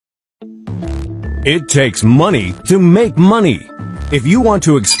It takes money to make money. If you want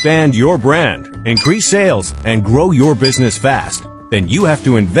to expand your brand, increase sales, and grow your business fast, then you have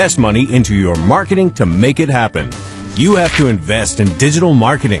to invest money into your marketing to make it happen. You have to invest in digital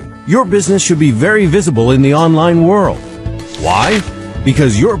marketing. Your business should be very visible in the online world. Why?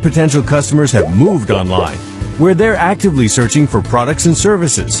 Because your potential customers have moved online, where they're actively searching for products and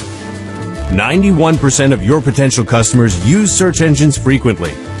services. 91% of your potential customers use search engines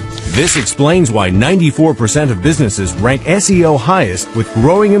frequently. This explains why 94% of businesses rank SEO highest with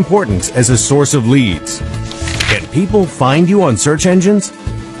growing importance as a source of leads. Can people find you on search engines?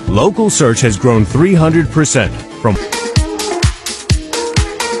 Local search has grown 300% from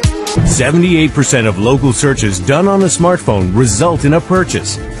 78% of local searches done on a smartphone result in a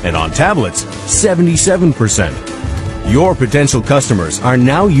purchase, and on tablets, 77%. Your potential customers are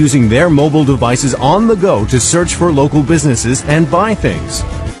now using their mobile devices on the go to search for local businesses and buy things.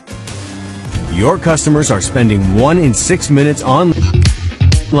 Your customers are spending 1 in 6 minutes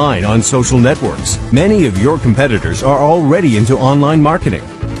online on social networks. Many of your competitors are already into online marketing.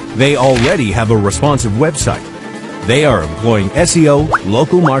 They already have a responsive website. They are employing SEO,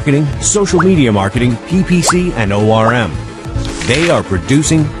 local marketing, social media marketing, PPC, and ORM. They are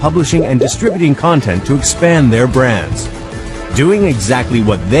producing, publishing, and distributing content to expand their brands. Doing exactly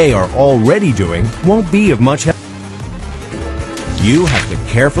what they are already doing won't be of much help. You have to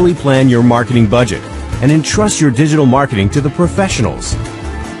carefully plan your marketing budget and entrust your digital marketing to the professionals.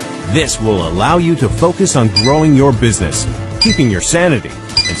 This will allow you to focus on growing your business, keeping your sanity,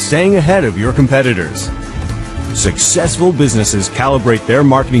 and staying ahead of your competitors. Successful businesses calibrate their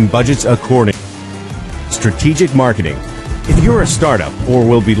marketing budgets accordingly. Strategic marketing. If you're a startup or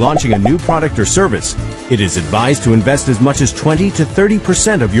will be launching a new product or service, it is advised to invest as much as 20 to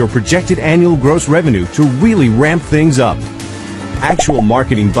 30% of your projected annual gross revenue to really ramp things up. Actual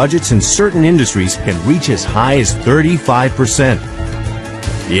marketing budgets in certain industries can reach as high as 35%.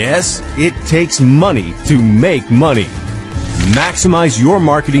 Yes, it takes money to make money. Maximize your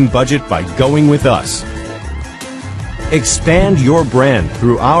marketing budget by going with us. Expand your brand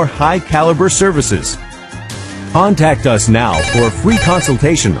through our high-caliber services. Contact us now for a free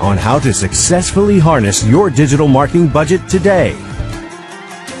consultation on how to successfully harness your digital marketing budget today.